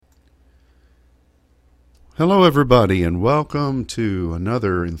Hello, everybody, and welcome to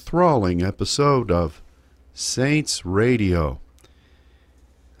another enthralling episode of Saints Radio.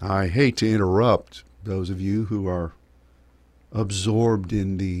 I hate to interrupt those of you who are absorbed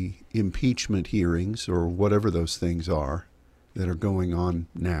in the impeachment hearings or whatever those things are that are going on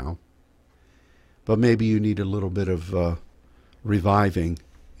now, but maybe you need a little bit of reviving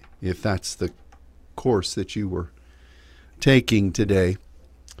if that's the course that you were taking today.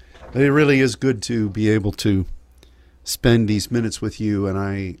 It really is good to be able to spend these minutes with you,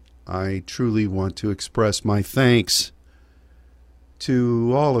 and I truly want to express my thanks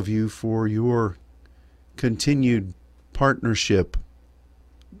to all of you for your continued partnership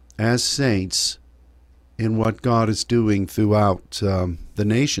as saints in what God is doing throughout the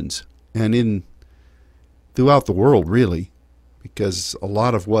nations and throughout the world, really, because a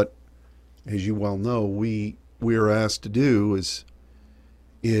lot of what, as you well know, we are asked to do is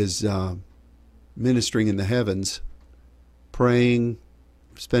ministering in the heavens, praying,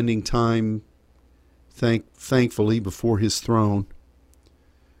 spending time thankfully before his throne.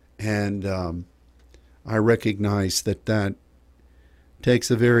 And I recognize that takes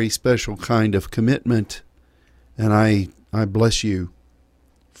a very special kind of commitment, and I bless you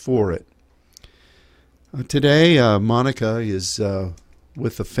for it. Today, Monica is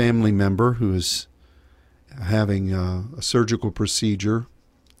with a family member who is having a surgical procedure.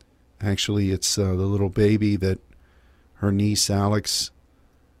 Actually, it's the little baby that her niece Alex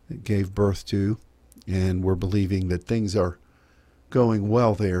gave birth to, and we're believing that things are going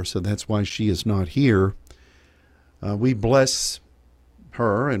well there, so that's why she is not here. We bless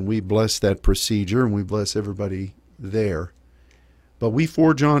her, and we bless that procedure, and we bless everybody there. But we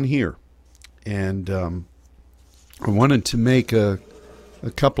forge on here, and I wanted to make a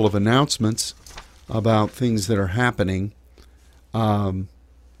couple of announcements about things that are happening.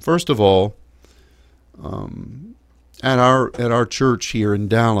 First of all, at our church here in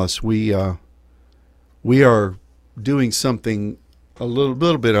Dallas, we are doing something a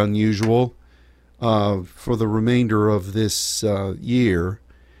little bit unusual for the remainder of this year,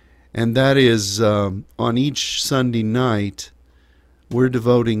 and that is on each Sunday night we're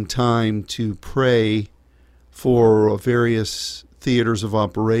devoting time to pray for various theaters of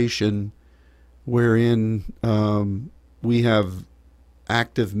operation wherein we have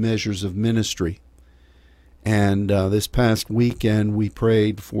active measures of ministry. And this past weekend we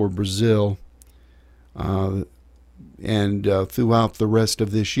prayed for Brazil, and throughout the rest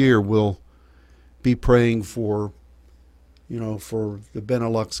of this year we'll be praying for the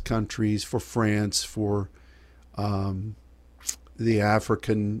Benelux countries, for France, for the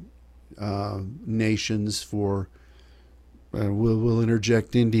African nations, for we'll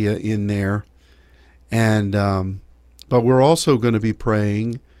interject India in there, and but we're also going to be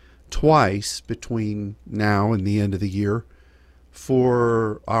praying twice between now and the end of the year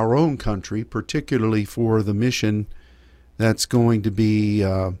for our own country, particularly for the mission that's going to be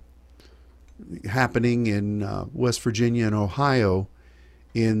happening in West Virginia and Ohio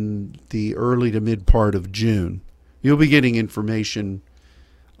in the early to mid part of June. You'll be getting information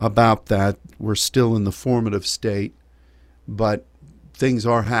about that. We're still in the formative state, but things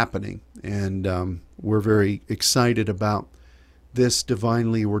are happening, and we're very excited about this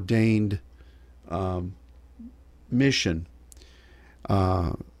divinely ordained mission.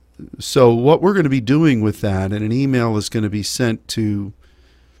 So what we're going to be doing with that, and an email is going to be sent to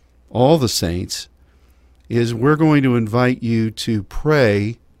all the saints, is we're going to invite you to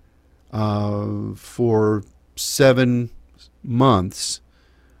pray for 7 months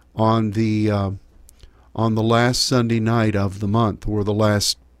on the last Sunday night of the month, or the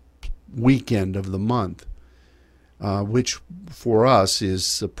last weekend of the month, which for us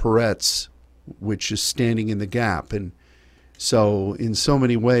is Peretz, which is standing in the gap. And so in so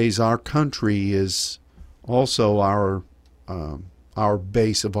many ways our country is also our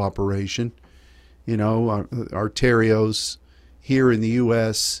base of operation. Our terrios here in the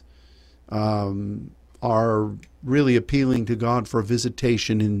U.S. Are really appealing to God for a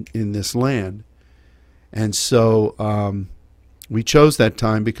visitation in this land. And so we chose that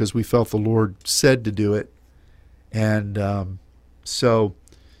time because we felt the Lord said to do it. And so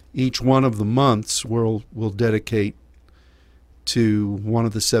each one of the months we'll dedicate to one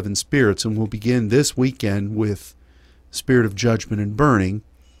of the seven spirits, and we'll begin this weekend with Spirit of Judgment and Burning,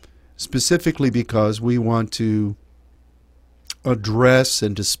 specifically because we want to address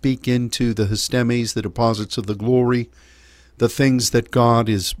and to speak into the hystemes, the deposits of the glory, the things that God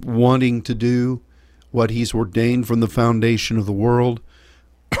is wanting to do, what He's ordained from the foundation of the world.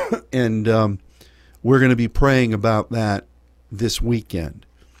 And we're going to be praying about that this weekend.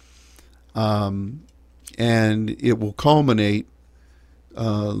 and it will culminate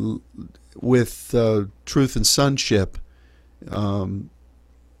with Truth and Sonship.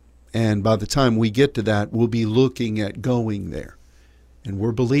 And by the time we get to that, we'll be looking at going there. And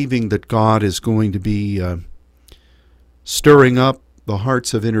we're believing that God is going to be stirring up the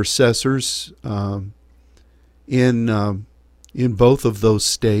hearts of intercessors in both of those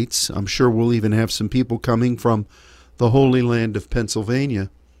states. I'm sure we'll even have some people coming from the Holy Land of Pennsylvania.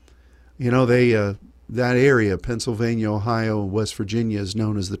 You know, that area, Pennsylvania, Ohio, and West Virginia, is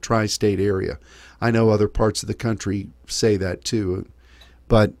known as the tri-state area. I know other parts of the country say that too,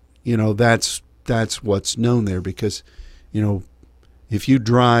 but you know, that's what's known there, because, you know, if you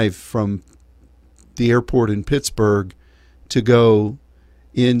drive from the airport in Pittsburgh to go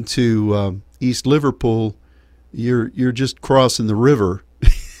into East Liverpool, you're just crossing the river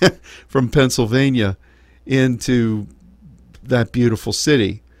from Pennsylvania into that beautiful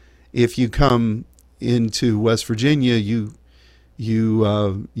city. If you come into West Virginia, you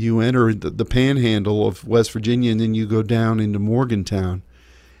enter the panhandle of West Virginia, and then you go down into Morgantown.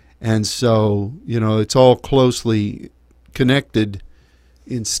 And so, you know, it's all closely connected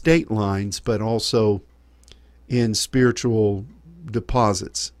in state lines, but also in spiritual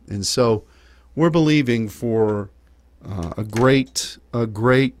deposits. And so we're believing for a great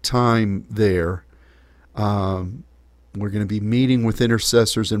time there. We're going to be meeting with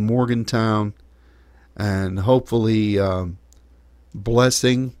intercessors in Morgantown and hopefully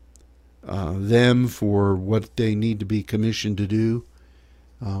blessing them for what they need to be commissioned to do.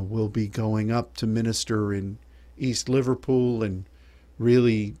 We'll be going up to minister in East Liverpool and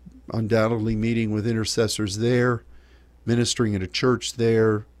really undoubtedly meeting with intercessors there, ministering at a church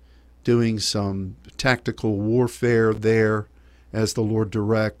there, doing some tactical warfare there as the Lord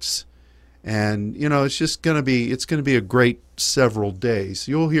directs. And, you know, it's going to be a great several days.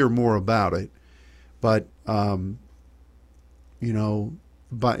 You'll hear more about it, but, you know,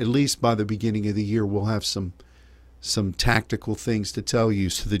 at least by the beginning of the year, we'll have some tactical things to tell you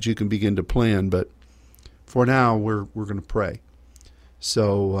so that you can begin to plan. But for now, we're going to pray.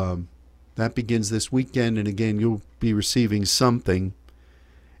 So that begins this weekend, and again, you'll be receiving something.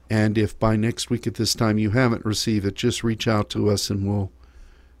 And if by next week at this time you haven't received it, just reach out to us, and we'll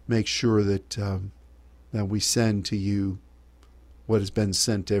make sure that that we send to you what has been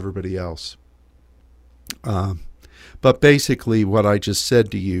sent to everybody else. But basically, what I just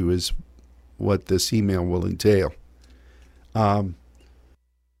said to you is what this email will entail.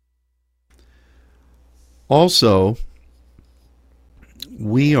 Also,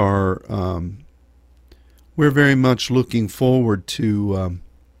 we're very much looking forward to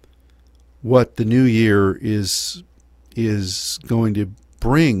what the new year is going to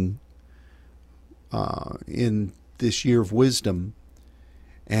bring in this year of wisdom.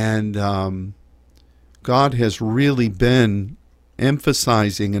 And God has really been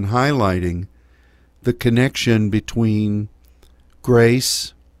emphasizing and highlighting the connection between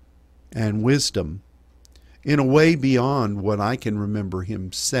grace and wisdom in a way beyond what I can remember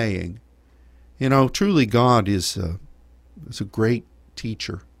him saying. You know, truly God is a great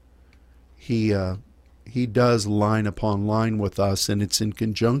teacher. He does line upon line with us, and it's in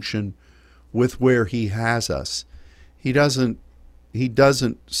conjunction with where he has us. He doesn't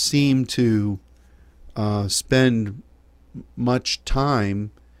seem to spend much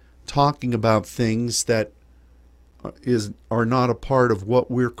time talking about things that are not a part of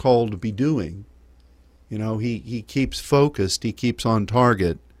what we're called to be doing. You know, he keeps focused, he keeps on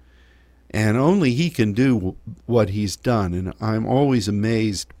target, and only he can do what he's done. And I'm always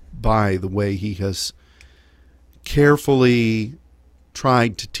amazed by the way he has carefully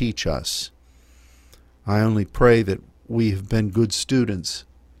tried to teach us. I only pray that we have been good students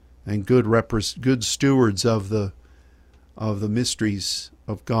and good stewards of the mysteries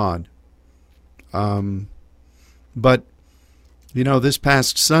of God. But, you know, this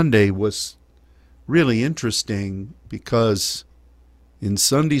past Sunday was really interesting because in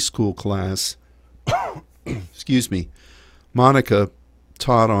Sunday school class, excuse me, Monica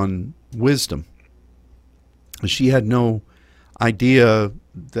taught on wisdom. She had no idea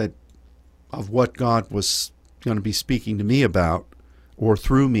of what God was going to be speaking to me about or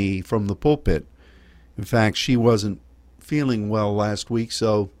through me from the pulpit. In fact, she wasn't feeling well last week,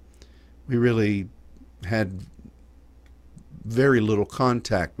 so we really had very little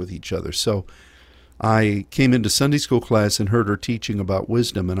contact with each other. So I came into Sunday school class and heard her teaching about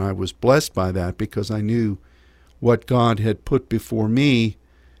wisdom, and I was blessed by that because I knew what God had put before me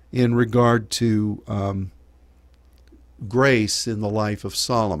in regard to grace in the life of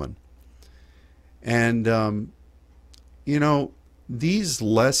Solomon. And, you know, these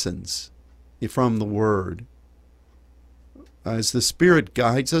lessons from the Word, as the Spirit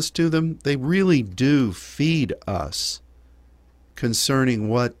guides us to them, they really do feed us concerning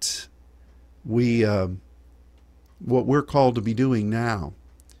what we're called to be doing now.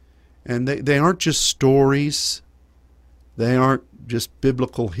 And they aren't just stories. They aren't just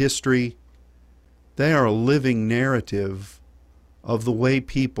biblical history. They are a living narrative of the way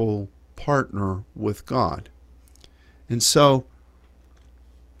people partner with God. And so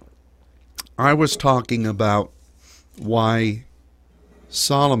I was talking about why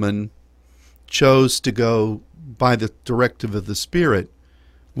Solomon chose to go by the directive of the Spirit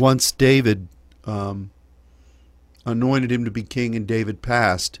once David anointed him to be king and David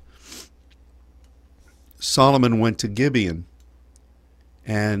passed. Solomon went to Gibeon.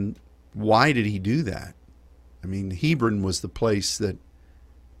 And why did he do that? I mean, Hebron was the place that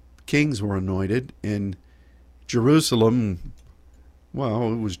kings were anointed, and Jerusalem,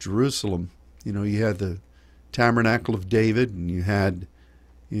 well, it was Jerusalem. You know, you had the tabernacle of David, and you had,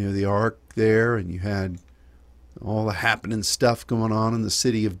 the ark there, and you had all the happening stuff going on in the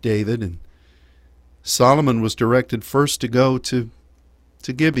city of David. And Solomon was directed first to go to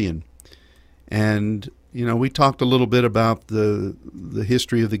Gibeon. And, we talked a little bit about the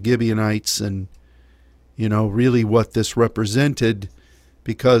history of the Gibeonites and, really what this represented,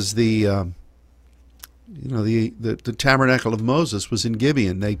 because the tabernacle of Moses was in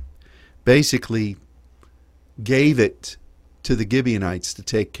Gibeon. They basically gave it to the Gibeonites to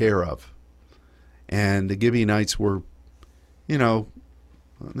take care of. And the Gibeonites were, they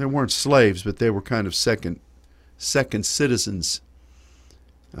weren't slaves, but they were kind of second citizens.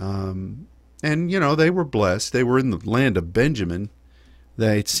 And, they were blessed. They were in the land of Benjamin.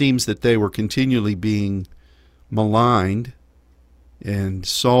 It seems that they were continually being maligned, and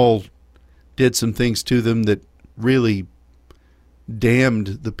Saul did some things to them that really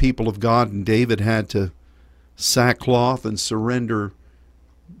damned the people of God, and David had to sackcloth and surrender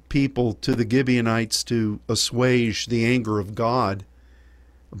people to the Gibeonites to assuage the anger of God.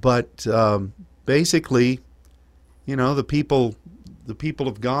 But basically, the people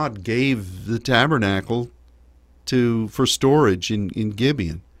of God gave the tabernacle for storage in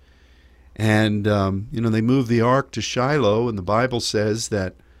Gibeon. And, they moved the ark to Shiloh, and the Bible says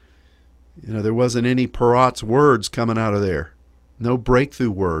that, there wasn't any Parat's words coming out of there. No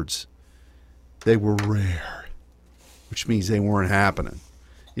breakthrough words. They were rare, which means they weren't happening.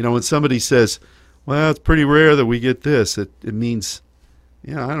 When somebody says, well, it's pretty rare that we get this, it means,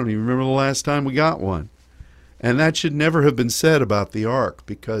 I don't even remember the last time we got one. And that should never have been said about the ark,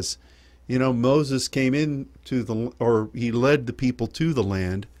 because, Moses came in he led the people to the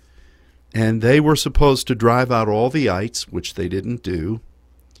land, and they were supposed to drive out all the ites, which they didn't do.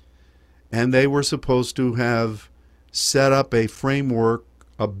 And they were supposed to have set up a framework,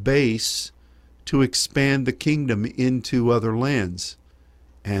 a base, to expand the kingdom into other lands.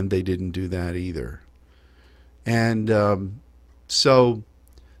 And they didn't do that either. And so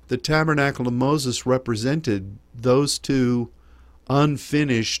the tabernacle of Moses represented those two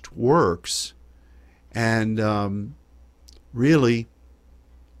unfinished works. And really,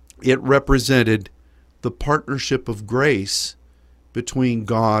 it represented the partnership of grace between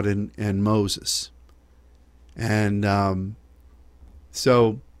God and Moses. And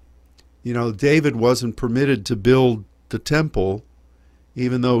so, David wasn't permitted to build the temple,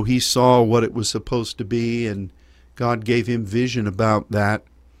 even though he saw what it was supposed to be, and God gave him vision about that.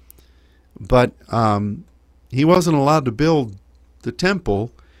 But he wasn't allowed to build the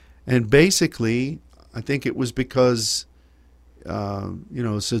temple, and basically, I think it was because,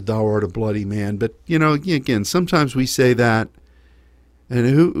 it says, thou art a bloody man. But, again, sometimes we say that, and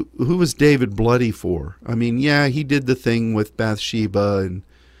who was David bloody for? I mean, yeah, he did the thing with Bathsheba and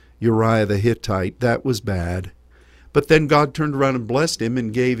Uriah the Hittite. That was bad. But then God turned around and blessed him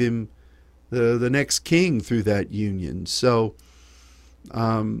and gave him the next king through that union. So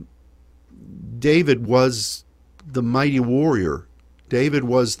David was the mighty warrior. David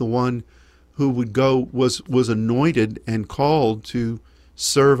was the one who was anointed and called to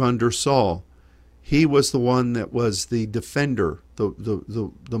serve under Saul. He was the one that was the defender,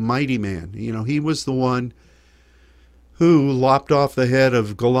 the mighty man. He was the one who lopped off the head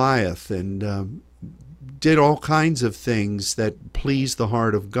of Goliath and did all kinds of things that pleased the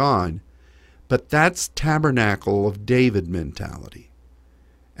heart of God. But that's tabernacle of David mentality.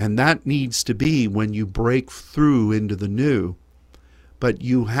 And that needs to be when you break through into the new. But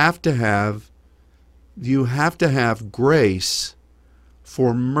you have to have grace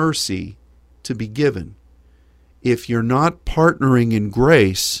for mercy to be given. If you're not partnering in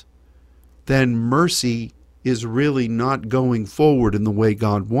grace, then mercy is really not going forward in the way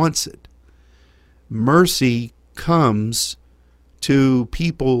God wants it. Mercy comes to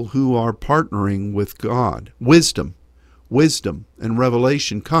people who are partnering with God. Wisdom and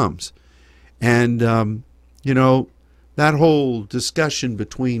revelation comes. And, that whole discussion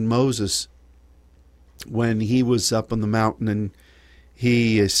between Moses when he was up on the mountain and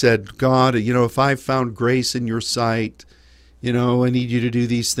he said, God, if I've found grace in your sight, I need you to do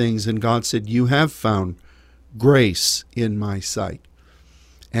these things. And God said, you have found grace in my sight.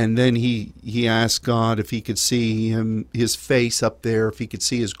 And then he asked God if he could see his face up there, if he could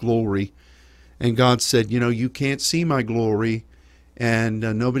see his glory. And God said, you can't see my glory, and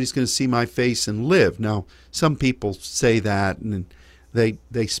nobody's going to see my face and live. Now, some people say that, and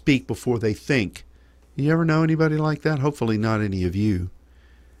they speak before they think. You ever know anybody like that? Hopefully not any of you.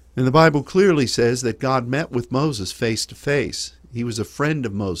 And the Bible clearly says that God met with Moses face to face. He was a friend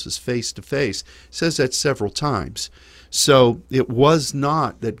of Moses face to face. It says that several times. So it was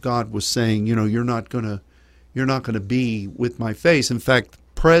not that God was saying, you're not going to be with my face. In fact,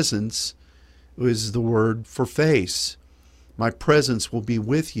 presence is the word for face. My presence will be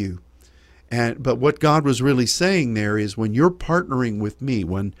with you. But what God was really saying there is, when you're partnering with me,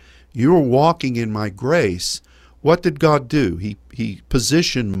 when you're walking in my grace, what did God do? He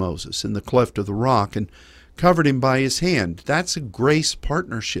positioned Moses in the cleft of the rock and covered him by his hand. That's a grace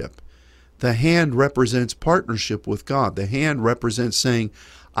partnership. The hand represents partnership with God. The hand represents saying,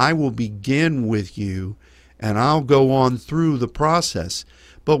 I will begin with you and I'll go on through the process.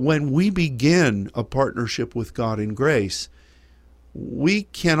 But when we begin a partnership with God in grace, we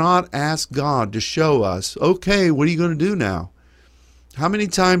cannot ask God to show us, okay, what are you going to do now? How many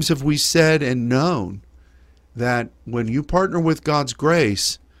times have we said and known that when you partner with God's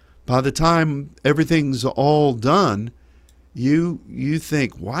grace, by the time everything's all done, you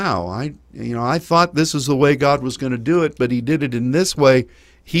think, wow, I thought this was the way God was going to do it, but he did it in this way.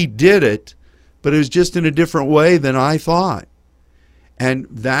 He did it, but it was just in a different way than I thought. And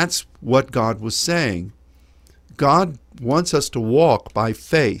that's what God was saying. God wants us to walk by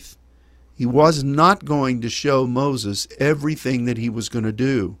faith. He was not going to show Moses everything that he was going to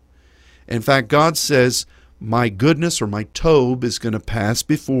do. In fact, God says, my goodness, or my Tob, is going to pass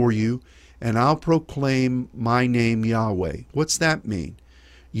before you, and I'll proclaim my name Yahweh. What's that mean?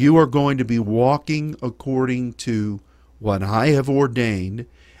 You are going to be walking according to what I have ordained,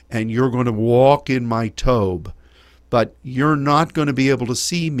 and you're going to walk in my Tob. But you're not going to be able to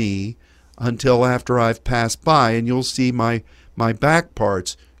see me until after I've passed by, and you'll see my back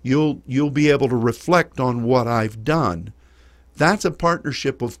parts. You'll be able to reflect on what I've done. That's a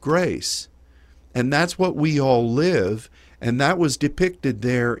partnership of grace. And that's what we all live, and that was depicted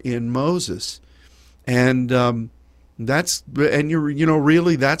there in Moses. And that's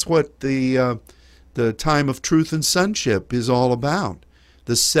what the time of truth and sonship is all about.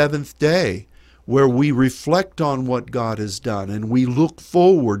 The seventh day, where we reflect on what God has done and we look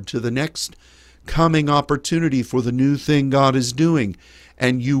forward to the next coming opportunity for the new thing God is doing.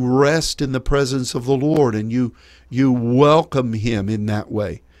 And you rest in the presence of the Lord, and you welcome him in that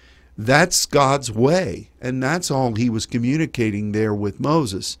way. That's God's way, and that's all he was communicating there with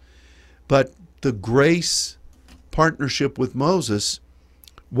Moses. But the grace partnership with Moses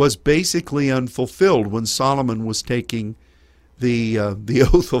was basically unfulfilled when Solomon was taking the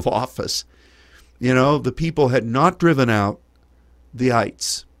oath of office. The people had not driven out the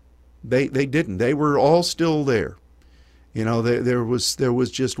ites. They didn't. They were all still there. There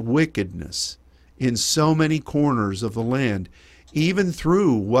was just wickedness in so many corners of the land, even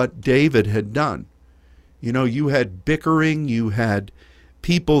through what David had done. You had bickering, you had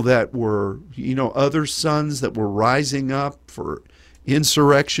people that were, other sons that were rising up for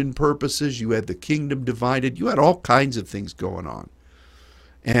insurrection purposes. You had the kingdom divided. You had all kinds of things going on.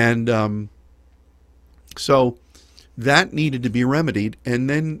 And so that needed to be remedied. And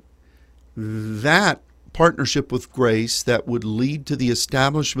then that partnership with grace that would lead to the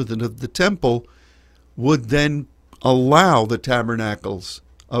establishment of the temple would then allow the tabernacles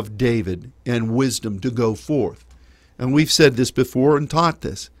of David and wisdom to go forth. And we've said this before and taught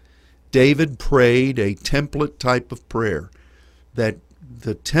this. David prayed a template type of prayer that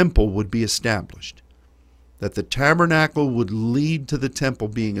the temple would be established, that the tabernacle would lead to the temple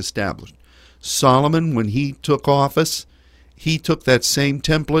being established. Solomon, when he took office, he took that same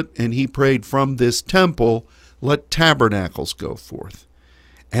template and he prayed, from this temple, let tabernacles go forth.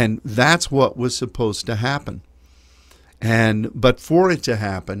 And that's what was supposed to happen. But for it to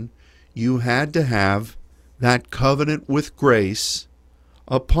happen, you had to have that covenant with grace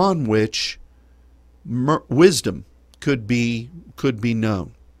upon which wisdom could be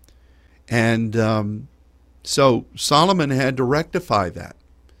known. And so Solomon had to rectify that.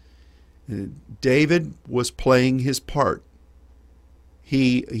 David was playing his part.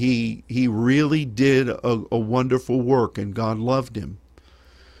 He really did a wonderful work, and God loved him.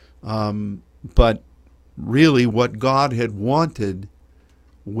 But really, what God had wanted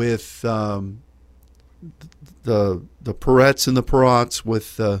with the Peretz and the Parats,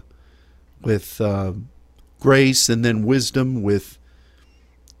 with grace and then wisdom with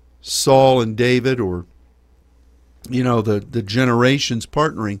Saul and David, or the generations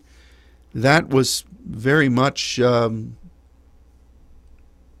partnering, that was very much there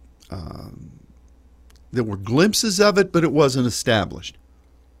were glimpses of it, but it wasn't established.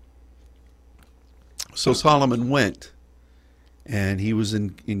 So Solomon went, and he was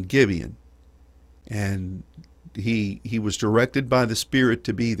in Gibeon, and he was directed by the Spirit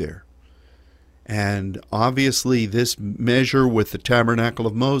to be there. And obviously this measure with the tabernacle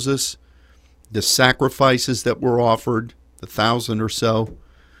of Moses, the sacrifices that were offered, 1,000 or so,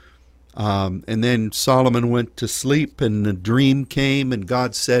 and then Solomon went to sleep, and the dream came, and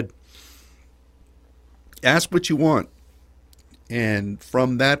God said, ask what you want. And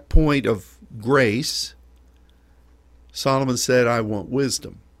from that point of grace, Solomon said, I want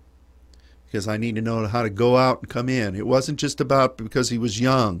wisdom, because I need to know how to go out and come in. It wasn't just about because he was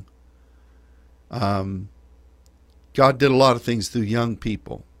young. God did a lot of things through young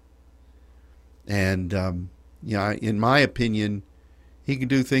people. And, in my opinion, he can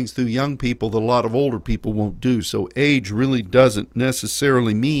do things through young people that a lot of older people won't do. So age really doesn't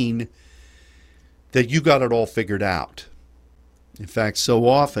necessarily mean that you got it all figured out. In fact, so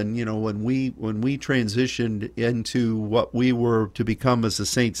often, when we transitioned into what we were to become as the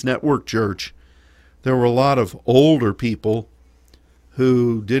Saints Network Church, there were a lot of older people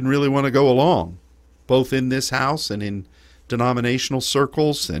who didn't really want to go along, both in this house and in denominational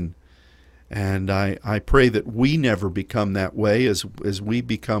circles. And I pray that we never become that way as we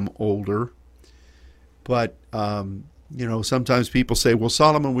become older. But, sometimes people say, well,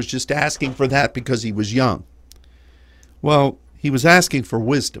 Solomon was just asking for that because he was young. Well, he was asking for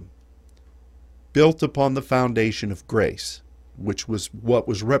wisdom, built upon the foundation of grace, which was what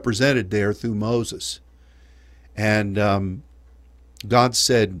was represented there through Moses. And God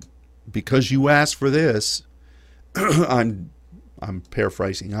said, because you asked for this, I'm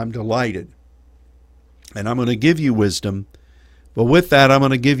paraphrasing, I'm delighted. And I'm going to give you wisdom, but with that, I'm going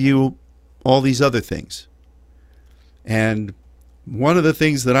to give you all these other things. And one of the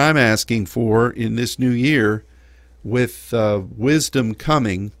things that I'm asking for in this new year, with wisdom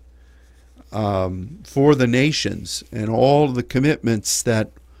coming for the nations and all the commitments that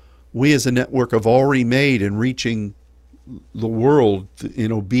we as a network have already made in reaching the world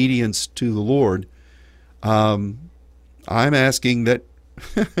in obedience to the Lord, I'm asking that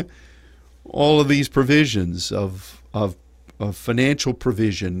all of these provisions of financial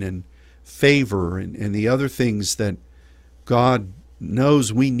provision and favor and the other things that God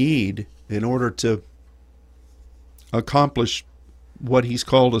knows we need in order to accomplish what He's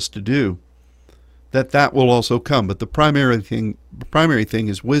called us to do, that will also come. But the primary thing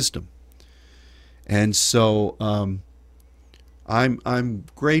is wisdom. And so I'm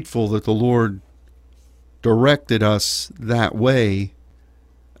grateful that the Lord directed us that way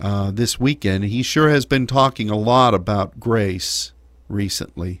this weekend. He sure has been talking a lot about grace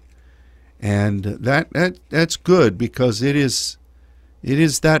recently, and that's good, because it is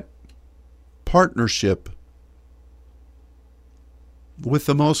that partnership with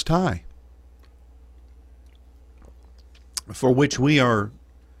the Most High, for which we are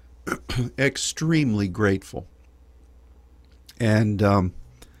extremely grateful. And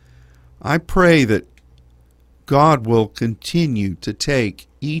I pray that God will continue to take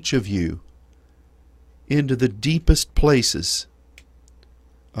each of you into the deepest places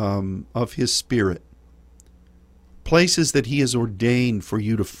of His Spirit, places that He has ordained for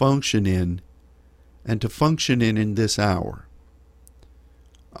you to function in and to function in this hour.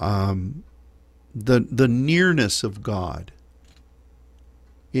 The nearness of God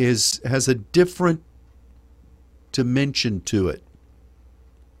has a different dimension to it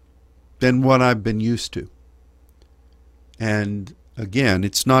than what I've been used to. And again,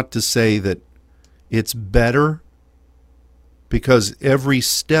 it's not to say that it's better, because every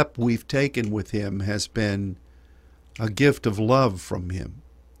step we've taken with Him has been a gift of love from Him,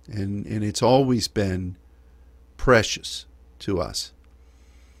 and it's always been precious to us.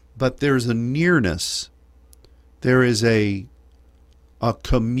 But there's a nearness, there is a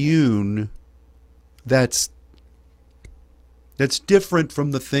commune that's different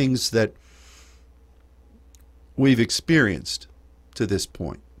from the things that we've experienced to this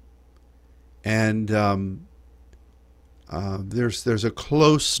point. And there's a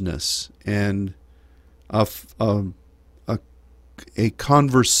closeness and a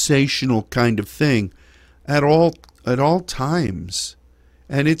conversational kind of thing at all times,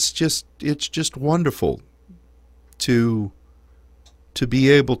 and it's just wonderful to be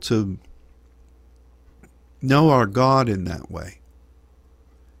able to know our God in that way.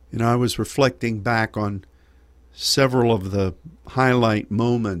 I was reflecting back on several of the highlight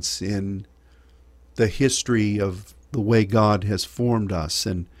moments in the history of the way God has formed us,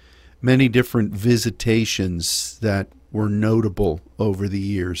 and many different visitations that were notable over the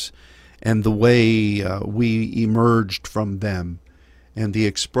years, and the way we emerged from them, and the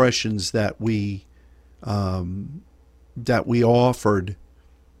expressions that we offered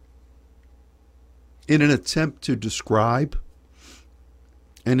in an attempt to describe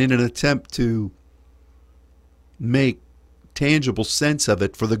and in an attempt to make tangible sense of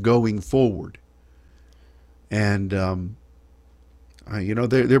it for the going forward. And there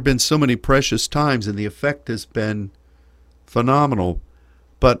have been so many precious times, and the effect has been phenomenal.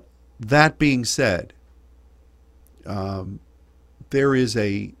 But that being said, there is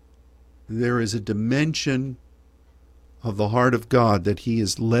a dimension of the heart of God that He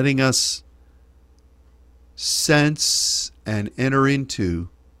is letting us sense and enter into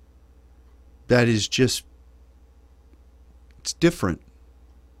that is just, it's different.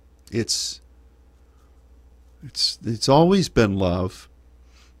 It's always been love.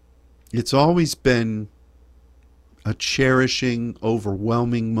 It's always been a cherishing,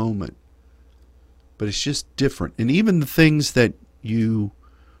 overwhelming moment. But it's just different. And even the things that you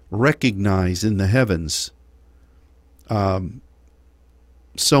recognize in the heavens,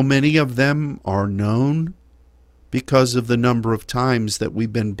 so many of them are known because of the number of times that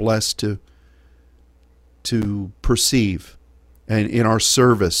we've been blessed to perceive and in our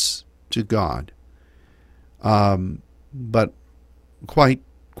service to God. But quite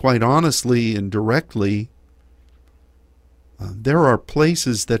honestly and directly, there are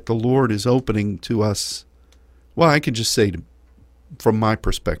places that the Lord is opening to us. Well, I can just say, from my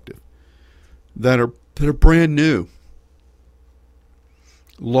perspective, that are brand new.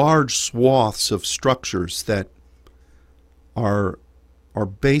 Large swaths of structures that are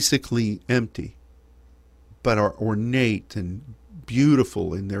basically empty, but are ornate and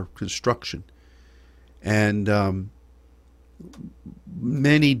beautiful in their construction. And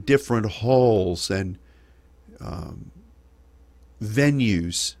many different halls and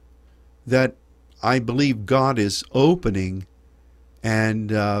venues that I believe God is opening,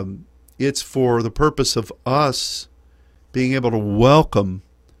 and it's for the purpose of us being able to welcome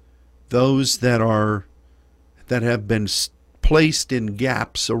those that have been placed in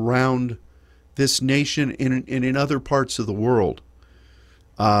gaps around this nation and in other parts of the world.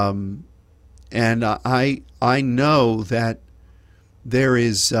 And I know that there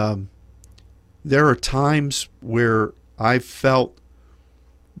are times where I've felt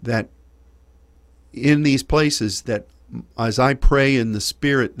that in these places, that as I pray in the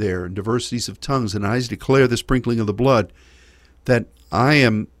Spirit there, in diversities of tongues, and I declare the sprinkling of the blood, that I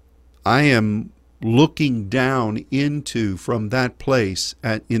am looking down into, from that place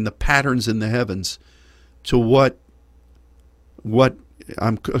in the patterns in the heavens, to what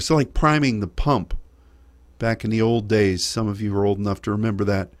it's like priming the pump back in the old days. Some of you are old enough to remember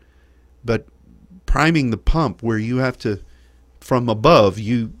that. But priming the pump, where you have to, from above,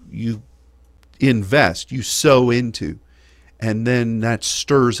 you invest, you sow into, and then that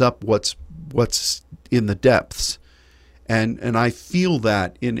stirs up what's in the depths. And I feel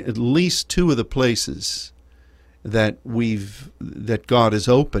that in at least two of the places that God has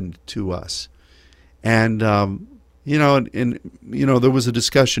opened to us. And there was a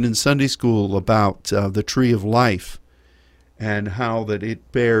discussion in Sunday school about the tree of life, and how that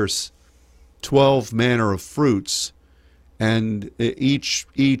it bears 12 manner of fruits, and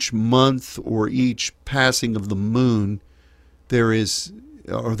each month or each passing of the moon, there is,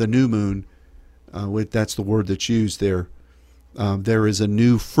 or the new moon, that's the word that's used there. There is a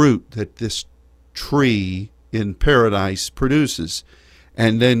new fruit that this tree in paradise produces.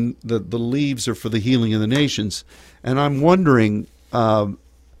 And then the leaves are for the healing of the nations. And I'm wondering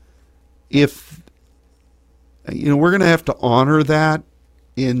if, we're going to have to honor that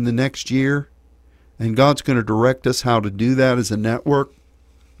in the next year. And God's going to direct us how to do that as a network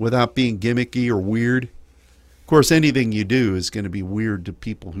without being gimmicky or weird. Of course, anything you do is going to be weird to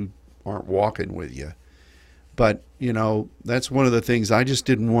people who aren't walking with you. But, that's one of the things I just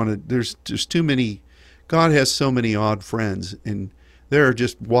didn't want to. There's too many. God has so many odd friends, and there are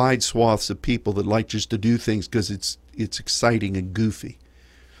just wide swaths of people that like just to do things because it's exciting and goofy.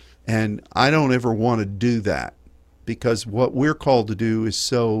 And I don't ever want to do that, because what we're called to do is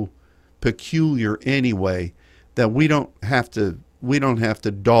so peculiar anyway that we don't have to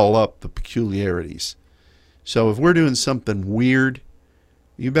doll up the peculiarities. So if we're doing something weird,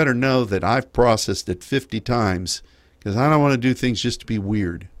 you better know that I've processed it 50 times, because I don't want to do things just to be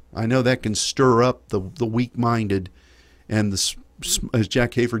weird. I know that can stir up the weak-minded and as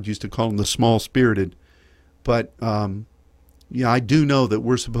Jack Hayford used to call them, the small-spirited. But I do know that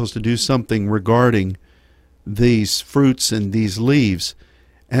we're supposed to do something regarding these fruits and these leaves.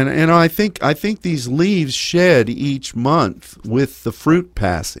 And I think these leaves shed each month with the fruit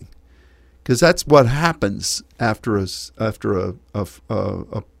passing, because that's what happens after a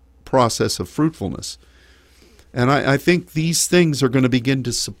process of fruitfulness. And I think these things are going to begin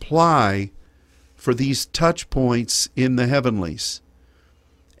to supply for these touch points in the heavenlies.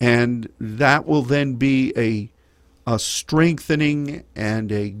 And that will then be a strengthening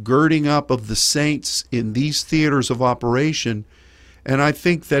and a girding up of the saints in these theaters of operation. And I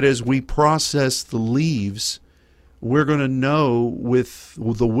think that as we process the leaves, we're going to know with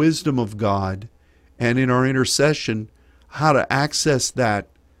the wisdom of God and in our intercession how to access that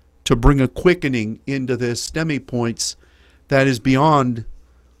to bring a quickening into the stemi points that is beyond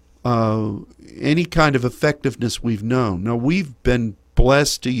any kind of effectiveness we've known. Now, we've been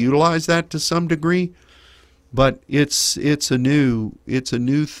blessed to utilize that to some degree, but it's a new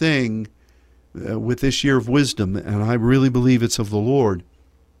thing with this year of wisdom, and I really believe it's of the Lord.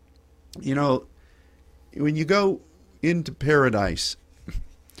 You know, when you go into paradise,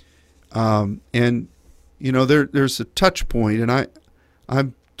 and you know there's a touch point, and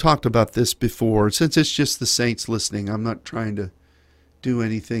I've talked about this before. Since it's just the saints listening, I'm not trying to do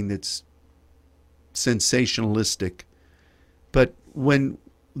anything that's sensationalistic. But when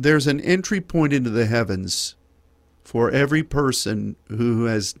there's an entry point into the heavens for every person who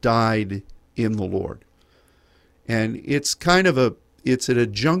has died in the Lord, and it's it's at a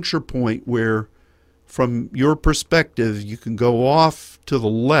juncture point where, from your perspective, you can go off to the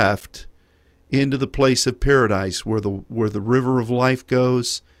left into the place of paradise where the river of life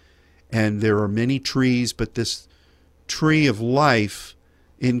goes, and there are many trees, but this tree of life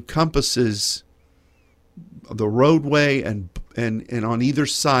encompasses the roadway and on either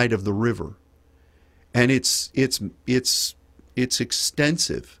side of the river, and it's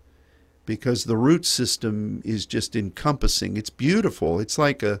extensive because the root system is just encompassing. It's beautiful. It's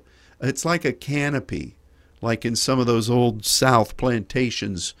like a canopy, like in some of those old South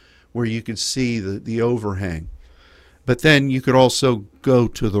plantations where you could see the overhang. But then you could also go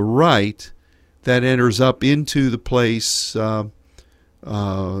to the right, that enters up into the place near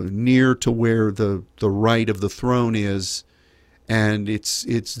to where the right of the throne is, and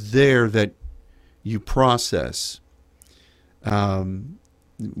it's there that you process,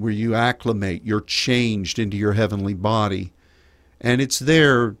 where you acclimate, you're changed into your heavenly body, and it's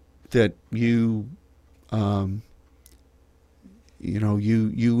there that you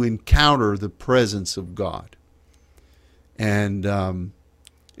encounter the presence of God, and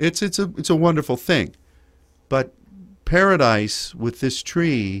it's a wonderful thing. But paradise with this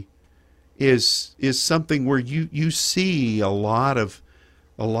tree is something where you see a lot of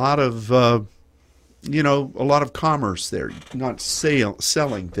commerce there, not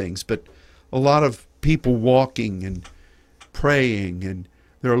selling things, but a lot of people walking and praying, and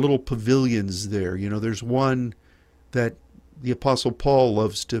there are little pavilions there. You know, there's one that the Apostle Paul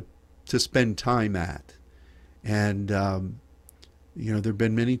loves to spend time at, and there have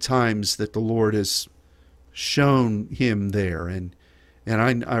been many times that the Lord has shown him there, and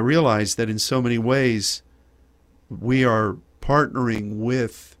I realize that in so many ways we are partnering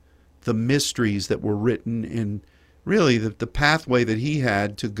with the mysteries that were written in really the pathway that he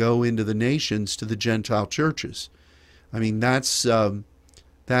had to go into the nations, to the Gentile churches. I mean, that's an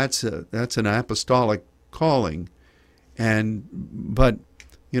apostolic calling, but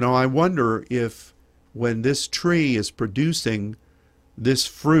I wonder if when this tree is producing this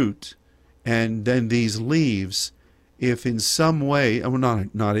fruit and then these leaves, if in some way, well,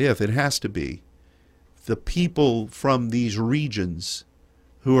 not if, it has to be, the people from these regions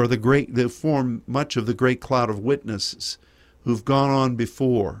who are that form much of the great cloud of witnesses who've gone on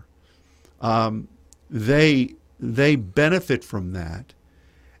before, they benefit from that,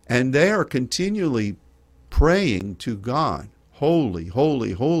 and they are continually praying to God, holy,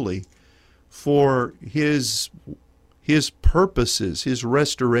 holy, holy, for his purposes, his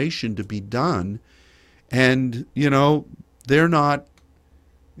restoration to be done. And they're not,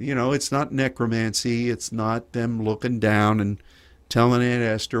 it's not necromancy, it's not them looking down and telling Aunt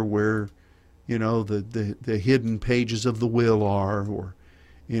Esther where, the hidden pages of the will are, or,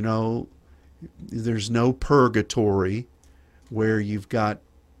 There's no purgatory where you've got,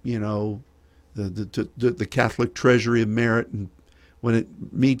 you know, the Catholic treasury of merit, and when it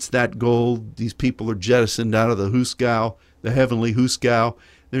meets that goal, these people are jettisoned out of the Hooskow, the heavenly Hooskow.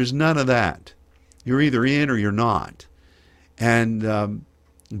 There's none of that. You're either in or you're not. And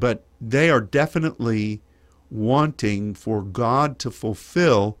but they are definitely wanting for God to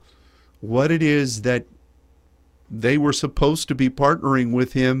fulfill what it is that they were supposed to be partnering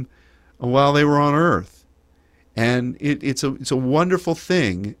with Him while they were on earth. And it's a wonderful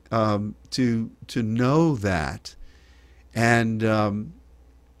thing to know that. And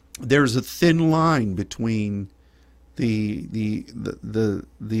there's a thin line between the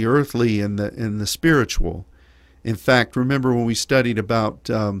earthly and the spiritual. In fact, remember when we studied about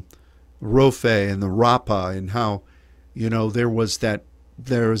Rophe and the Rapa, and how, you know, there was that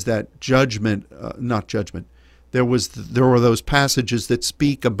judgment, not judgment. There were those passages that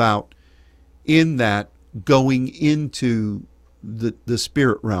speak about in that going into the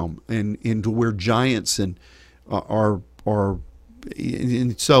spirit realm and into where giants and are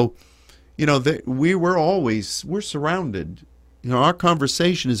and so, you know, we're surrounded. You know, our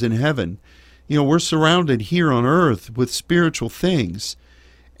conversation is in heaven. You know, we're surrounded here on earth with spiritual things,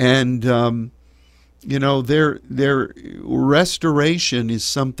 and you know, their restoration is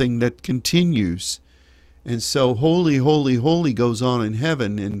something that continues. And so holy, holy, holy goes on in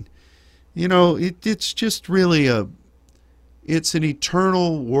heaven. And, you know, it's just really it's an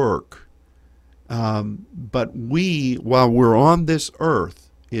eternal work. But while we're on this earth,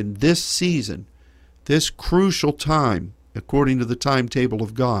 in this season, this crucial time, according to the timetable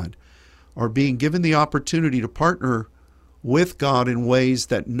of God, are being given the opportunity to partner with God in ways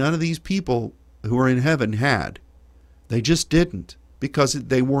that none of these people who are in heaven had. They just didn't, because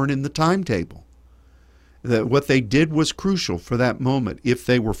they weren't in the timetable. That what they did was crucial for that moment if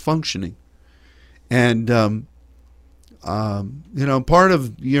they were functioning. And you know, part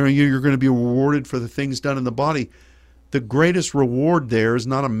of, you know, you're going to be rewarded for the things done in the body. The greatest reward there is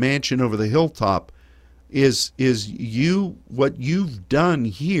not a mansion over the hilltop, is what you've done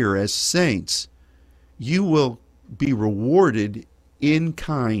here as saints. You will be rewarded in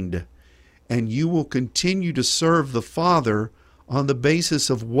kind, and you will continue to serve the Father on the basis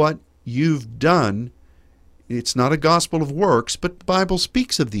of what you've done. It's not a gospel of works, but the Bible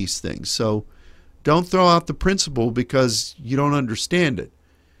speaks of these things. So don't throw out the principle because you don't understand it.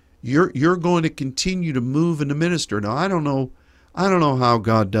 You're going to continue to move and to minister. Now, I don't know how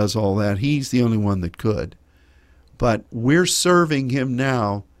God does all that. He's the only one that could. But we're serving Him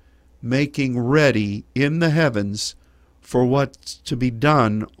now, making ready in the heavens for what's to be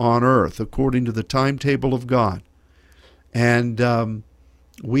done on earth according to the timetable of God. And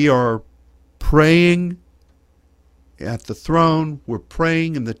we are praying at the throne. We're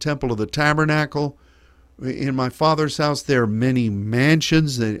praying in the temple of the tabernacle. In my Father's house there are many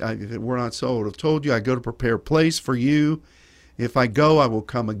mansions. That if it were not so, I would have told you. I go to prepare a place for you. If I go, I will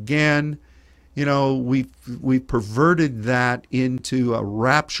come again. You know, we've perverted that into a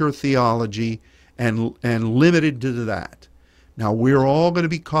rapture theology and limited to that. Now, we're all going to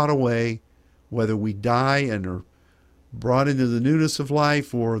be caught away, whether we die and are brought into the newness of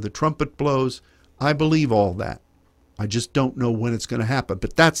life or the trumpet blows. I believe all that. I just don't know when it's going to happen.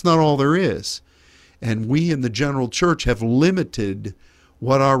 But that's not all there is. And we in the general church have limited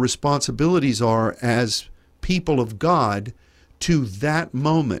what our responsibilities are as people of God to that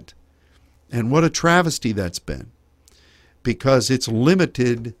moment. And what a travesty that's been. Because it's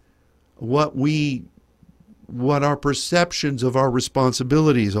limited what our perceptions of our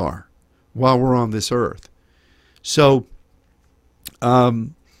responsibilities are while we're on this earth. So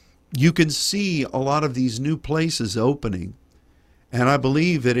you can see a lot of these new places opening. And I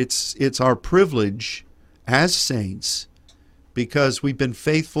believe that it's our privilege as saints, because we've been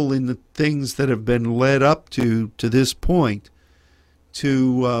faithful in the things that have been led up to this point,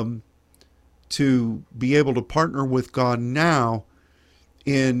 to be able to partner with God now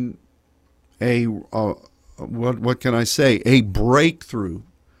in what can I say, a breakthrough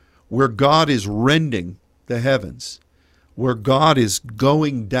where God is rending the heavens, where God is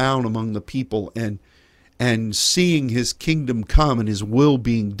going down among the people and seeing His kingdom come and His will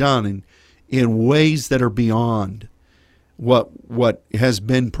being done in ways that are beyond what has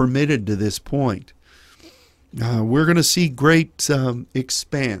been permitted to this point. We're going to see great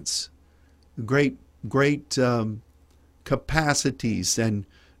expanse, great capacities and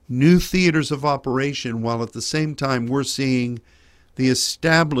new theaters of operation, while at the same time we're seeing the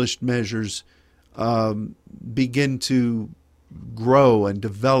established measures begin to grow and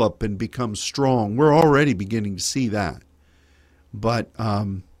develop and become strong. We're already beginning to see that. But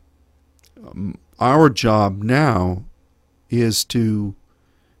our job now is to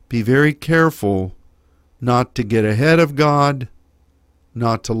be very careful not to get ahead of God,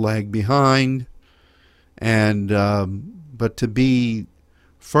 not to lag behind, and but to be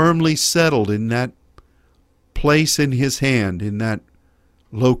firmly settled in that place in His hand, in that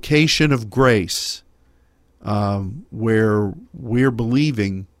location of grace, where we're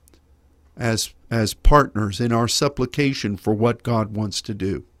believing as partners in our supplication for what God wants to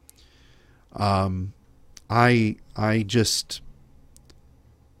do. I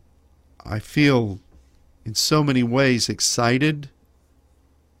feel in so many ways excited,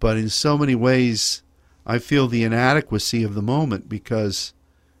 but in so many ways I feel the inadequacy of the moment, because,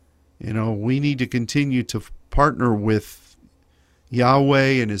 we need to continue to partner with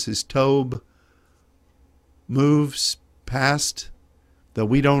Yahweh, and as His Tob moves past, that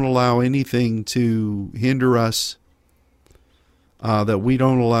we don't allow anything to hinder us, that we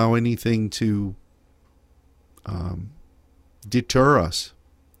don't allow anything to deter us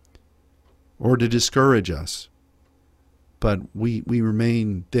or to discourage us, but we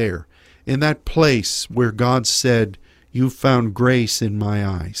remain there, in that place where God said, "You found grace in my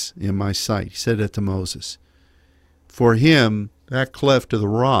eyes, in my sight." He said that to Moses. For him, that cleft of the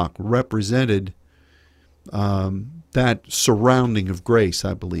rock represented that surrounding of grace,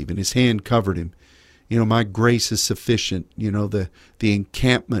 I believe, and His hand covered him. My grace is sufficient. The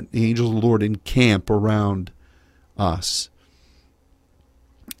encampment, the angels of the Lord encamp around us.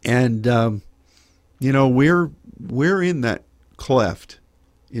 And, we're in that cleft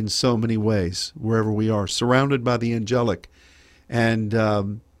in so many ways, wherever we are, surrounded by the angelic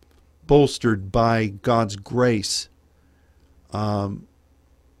and bolstered by God's grace. And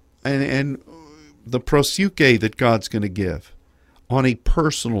the prosuke that God's going to give on a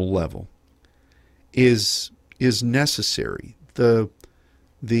personal level is necessary. The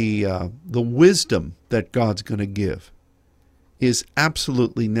wisdom that God's going to give is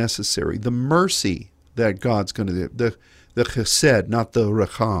absolutely necessary. The mercy that God's going to give, the chesed, not the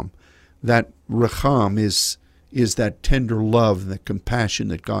racham. That racham is that tender love and the compassion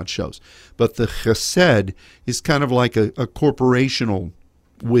that God shows. But the chesed is kind of like a corporational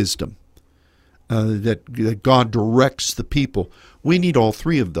wisdom. That God directs the people. We need all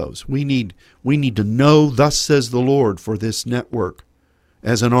three of those. We need to know, thus says the Lord, for this network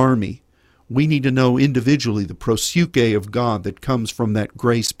as an army. We need to know individually the prosuke of God that comes from that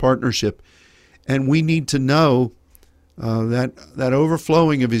grace partnership. And we need to know that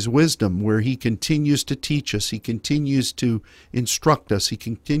overflowing of His wisdom, where He continues to teach us, He continues to instruct us, He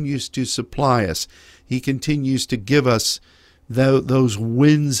continues to supply us, He continues to give us those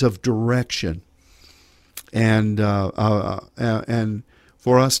winds of direction. And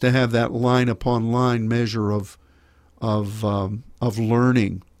for us to have that line upon line measure of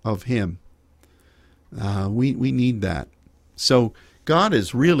learning of Him, we need that. So God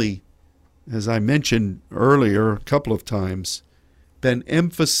is really, as I mentioned earlier a couple of times, been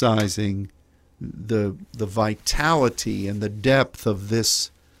emphasizing the vitality and the depth of this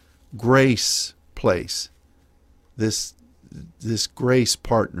grace place, this grace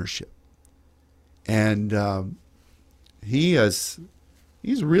partnership. And he's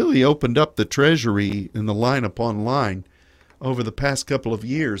really opened up the treasury in the line upon line over the past couple of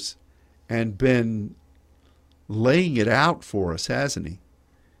years and been laying it out for us, hasn't He?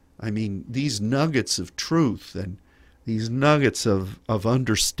 I mean, these nuggets of truth and these nuggets of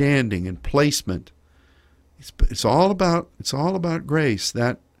understanding and placement. It's all about grace,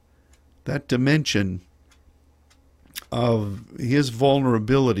 that dimension of His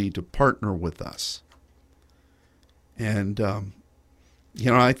vulnerability to partner with us. And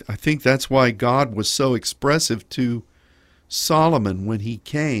I think that's why God was so expressive to Solomon when he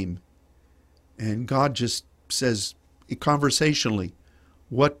came, and God just says conversationally,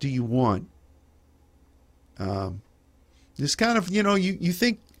 "What do you want?" This kind of, you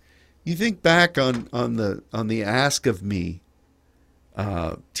think back on the Ask of Me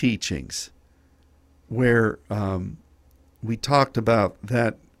teachings, where we talked about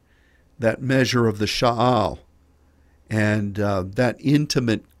that measure of the sha'al and that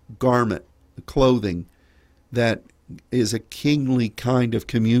intimate garment, clothing that is a kingly kind of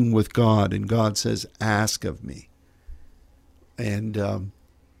commune with God, and God says, "Ask of me." And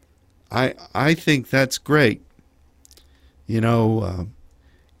I think that's great. In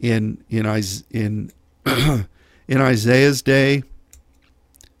Isaiah's day,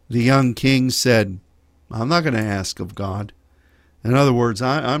 the young king said, "I'm not going to ask of God." In other words,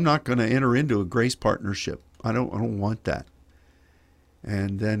 I'm not going to enter into a grace partnership. I don't want that.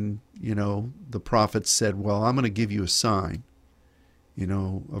 And then, the prophet said, "Well, I'm going to give you a sign."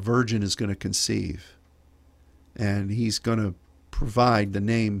 A virgin is going to conceive, and he's going to provide the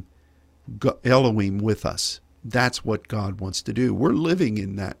name Elohim with us. That's what God wants to do. We're living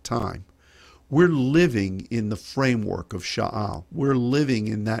in that time. We're living in the framework of Sha'al. We're living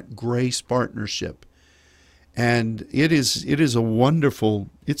in that grace partnership. And it's a wonderful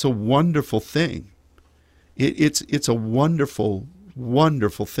thing. It's a wonderful,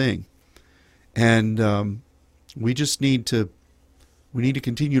 wonderful thing. And we just need to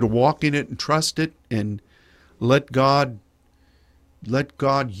continue to walk in it and trust it and let God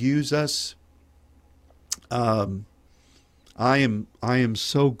use us. I am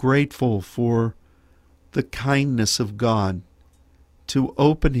so grateful for the kindness of God to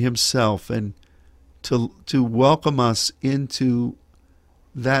open himself and to welcome us into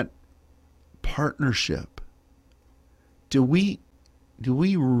that partnership. Do we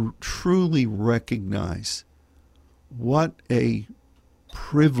truly recognize what a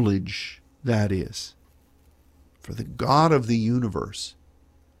privilege that is for the God of the universe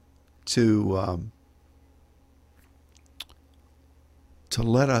to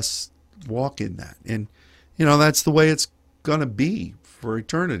let us walk in that? And that's the way it's going to be for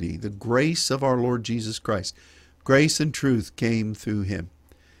eternity. The grace of our Lord Jesus Christ, grace and truth came through him.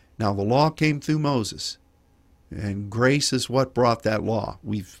 Now the law came through Moses, and grace is what brought that law.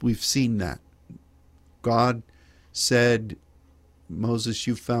 We've seen that. God said, Moses,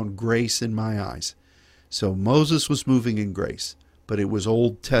 you found grace in my eyes. So Moses was moving in grace, but it was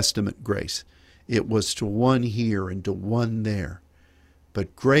Old Testament grace. It was to one here and to one there.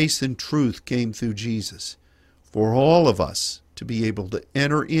 But grace and truth came through Jesus for all of us to be able to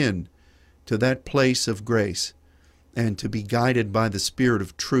enter in to that place of grace and to be guided by the Spirit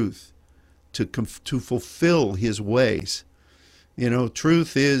of truth to fulfill his ways.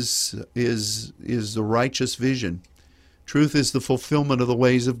 Truth is the righteous vision. Truth is the fulfillment of the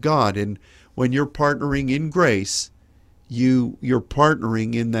ways of God. And when you're partnering in grace, you're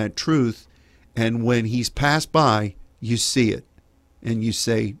partnering in that truth. And when he's passed by, you see it. And you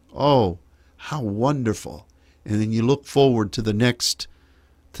say, oh, how wonderful. And then you look forward to the next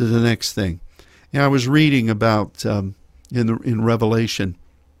thing. And I was reading about in Revelation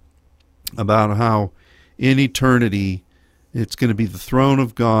about how in eternity it's going to be the throne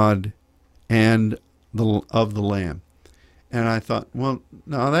of God and of the Lamb. And I thought, well,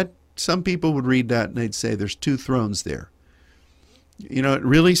 no, that some people would read that and they'd say there's two thrones there. It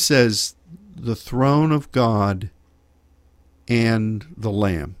really says the throne of God and the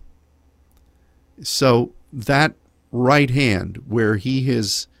Lamb. So that right hand where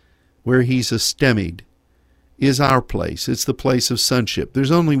he's estemied is our place. It's the place of sonship.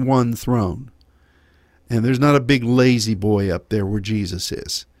 There's only one throne. And there's not a big lazy boy up there where Jesus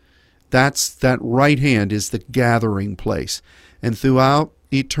is. That right hand is the gathering place. And throughout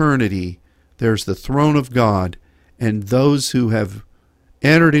eternity, there's the throne of God and those who have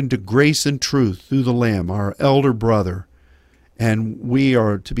entered into grace and truth through the Lamb, our elder brother. And we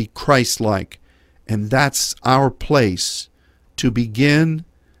are to be Christ-like. And that's our place to begin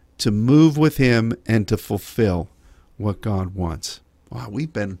to move with him and to fulfill what God wants. Wow,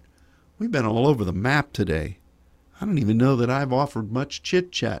 we've been all over the map today. I don't even know that I've offered much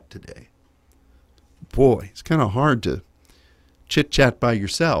chit-chat today. Boy, it's kind of hard to chit-chat by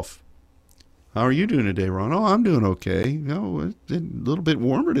yourself. How are you doing today, Ron? Oh, I'm doing okay. It's a little bit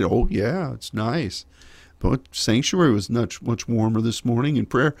warmer today. Oh, yeah, it's nice. But sanctuary was much warmer this morning. In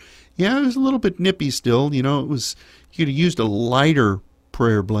prayer, yeah, it was a little bit nippy still. You could have used a lighter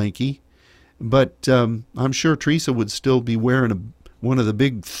prayer blankie. But I'm sure Teresa would still be wearing one of the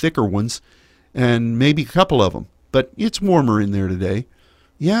big, thicker ones, and maybe a couple of them. But it's warmer in there today.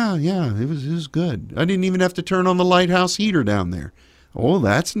 Yeah, it was good. I didn't even have to turn on the lighthouse heater down there. Oh,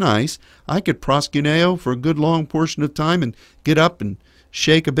 that's nice. I could proskuneo for a good long portion of time and get up and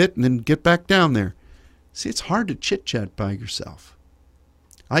shake a bit and then get back down there. See, it's hard to chit-chat by yourself.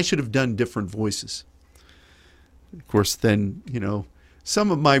 I should have done different voices. Of course, then,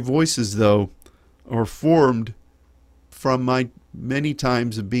 some of my voices, though, are formed from my many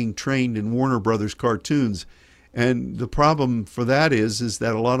times of being trained in Warner Brothers cartoons. And the problem for that is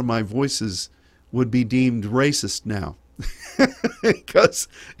that a lot of my voices would be deemed racist now. because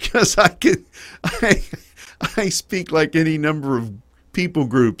I speak like any number of people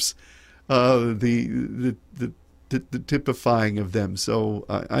groups, the typifying of them. So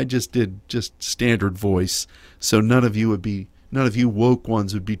I just did standard voice, so none of you woke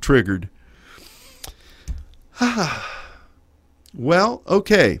ones would be triggered. Well,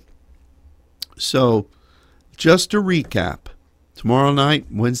 okay. So just to recap, tomorrow night,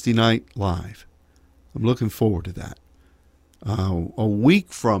 Wednesday night live. I'm looking forward to that. A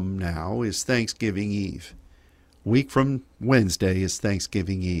week from now is Thanksgiving Eve. A week from Wednesday is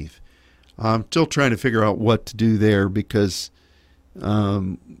Thanksgiving Eve. I'm still trying to figure out what to do there because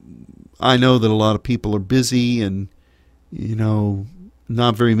I know that a lot of people are busy and,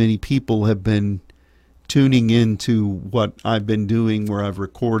 not very many people have been tuning into what I've been doing where I've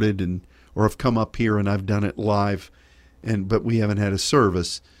recorded or I've come up here and I've done it live, but we haven't had a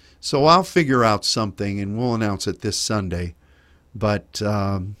service. So I'll figure out something and we'll announce it this Sunday. But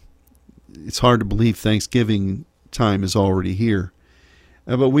it's hard to believe Thanksgiving time is already here.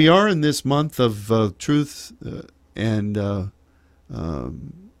 But we are in this month of truth and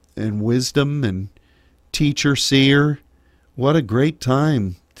wisdom and teacher, seer. What a great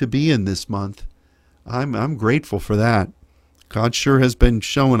time to be in this month. I'm grateful for that. God sure has been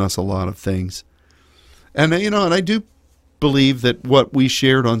showing us a lot of things. And I do believe that what we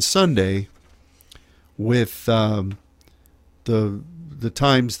shared on Sunday with the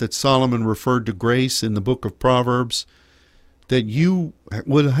times that Solomon referred to grace in the book of Proverbs, that you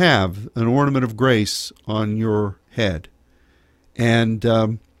would have an ornament of grace on your head. And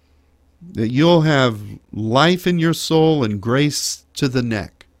that you'll have life in your soul and grace to the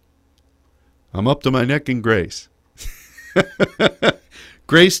neck. I'm up to my neck in grace.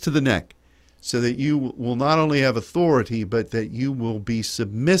 Grace to the neck. So that you will not only have authority, but that you will be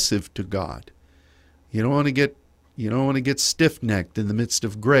submissive to God. You don't want to get stiff-necked in the midst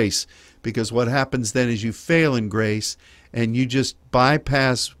of grace, because what happens then is you fail in grace and you just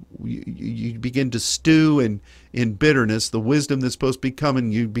bypass, you begin to stew in bitterness. The wisdom that's supposed to be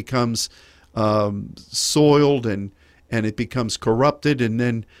coming you becomes soiled and it becomes corrupted, and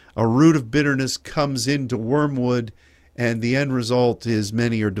then a root of bitterness comes into wormwood, and the end result is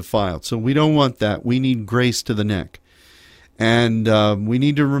many are defiled. So we don't want that. We need grace to the neck. And we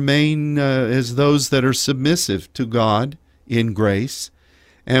need to remain as those that are submissive to God in grace.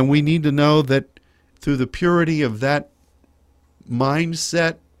 And we need to know that through the purity of that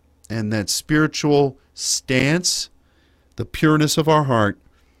mindset and that spiritual stance, the pureness of our heart,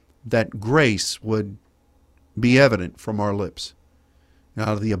 that grace would be evident from our lips. Out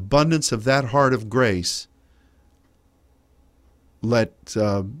of the abundance of that heart of grace, let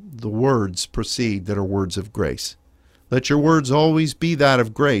the words proceed that are words of grace. Let your words always be that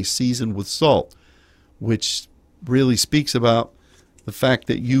of grace, seasoned with salt, which really speaks about the fact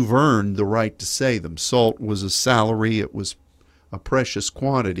that you've earned the right to say them. Salt was a salary, it was a precious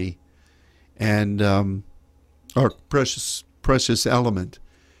quantity, and or precious element.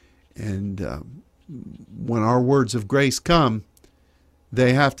 And when our words of grace come,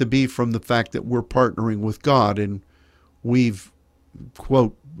 they have to be from the fact that we're partnering with God, and we've,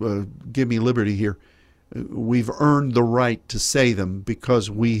 quote, give me liberty here, we've earned the right to say them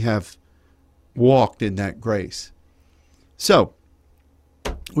because we have walked in that grace. So,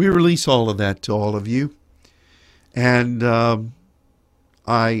 we release all of that to all of you. And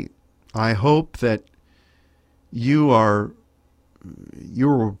I hope that you're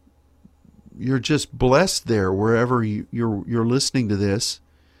just blessed there wherever you're listening to this.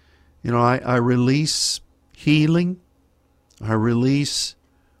 I release healing. I release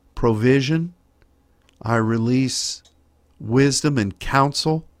provision. I release wisdom and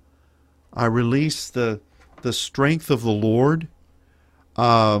counsel. I release the strength of the Lord.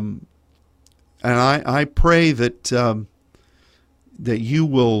 And I pray that that you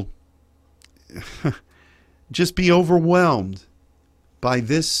will just be overwhelmed by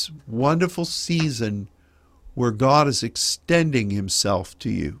this wonderful season where God is extending himself to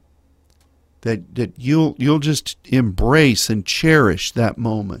you. That you'll just embrace and cherish that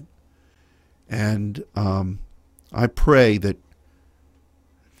moment. And I pray that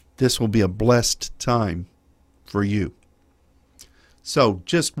this will be a blessed time for you. So,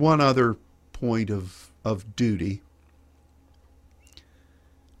 just one other point of duty.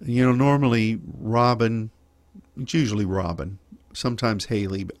 Normally it's usually Robin, sometimes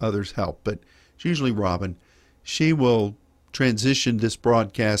Haley, others help, but it's usually Robin. She will transition this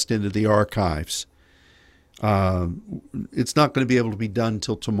broadcast into the archives. It's not going to be able to be done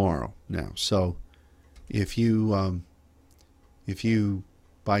till tomorrow now. So if you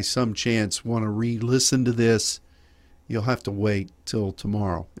by some chance want to re-listen to this, you'll have to wait till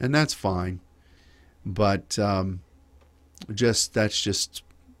tomorrow, and that's fine. But that's just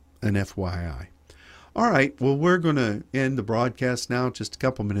an FYI. All right, well, we're going to end the broadcast now, just a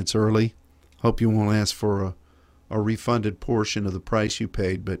couple minutes early. Hope you won't ask for a refunded portion of the price you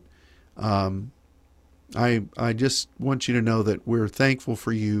paid, but I just want you to know that we're thankful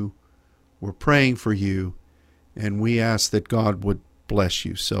for you, we're praying for you, and we ask that God would bless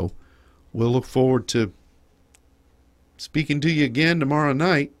you. So we'll look forward to speaking to you again tomorrow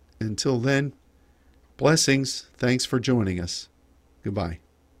night. Until then, blessings. Thanks for joining us. Goodbye.